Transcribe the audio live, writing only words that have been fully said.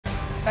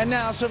And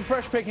now some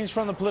fresh pickings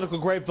from the political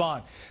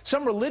grapevine.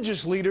 Some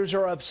religious leaders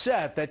are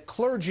upset that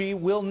clergy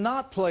will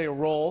not play a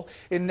role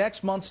in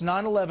next month's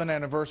 9/11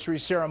 anniversary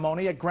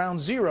ceremony at Ground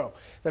Zero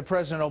that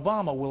President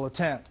Obama will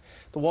attend.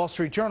 The Wall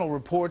Street Journal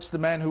reports the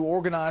man who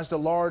organized a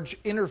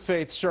large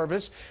interfaith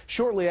service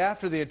shortly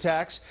after the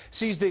attacks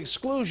sees the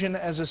exclusion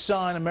as a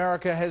sign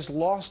America has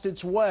lost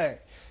its way.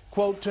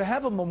 Quote, "To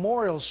have a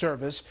memorial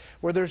service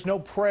where there's no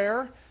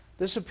prayer,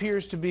 this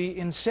appears to be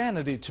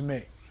insanity to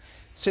me."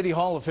 City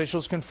Hall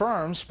officials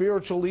confirm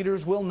spiritual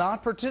leaders will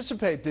not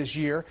participate this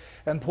year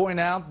and point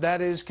out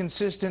that is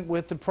consistent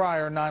with the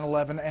prior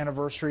 9/11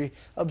 anniversary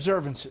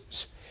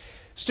observances.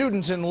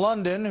 Students in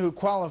London who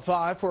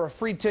qualify for a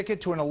free ticket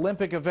to an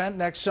Olympic event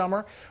next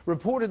summer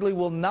reportedly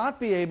will not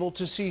be able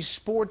to see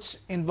sports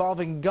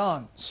involving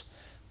guns.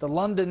 The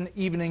London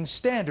Evening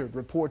Standard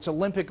reports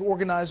Olympic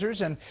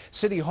organizers and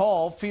City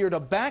Hall feared a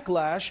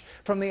backlash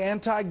from the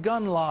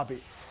anti-gun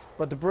lobby.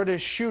 But the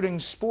British Shooting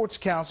Sports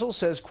Council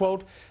says,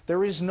 quote,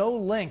 "There is no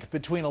link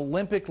between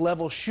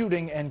Olympic-level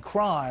shooting and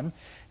crime.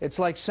 It's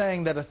like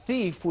saying that a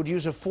thief would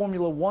use a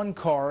Formula One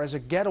car as a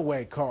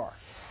getaway car."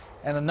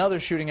 And another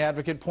shooting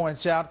advocate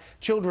points out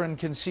children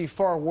can see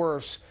far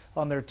worse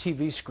on their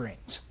TV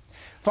screens.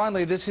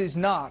 Finally, this is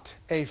not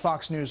a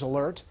Fox News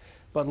alert,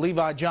 but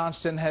Levi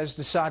Johnson has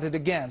decided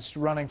against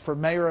running for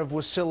mayor of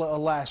Wasilla,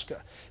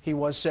 Alaska. He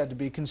was said to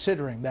be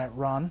considering that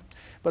run.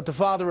 But the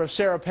father of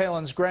Sarah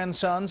Palin's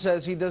grandson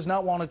says he does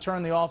not want to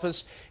turn the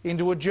office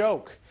into a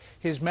joke.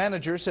 His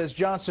manager says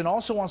Johnson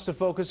also wants to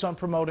focus on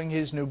promoting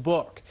his new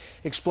book,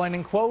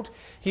 explaining, quote,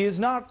 "He is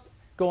not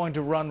going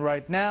to run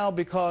right now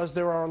because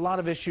there are a lot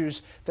of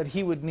issues that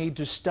he would need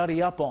to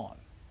study up on."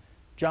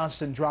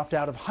 Johnston dropped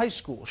out of high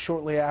school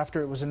shortly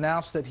after it was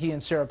announced that he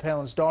and Sarah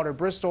Palin's daughter,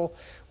 Bristol,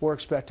 were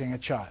expecting a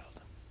child.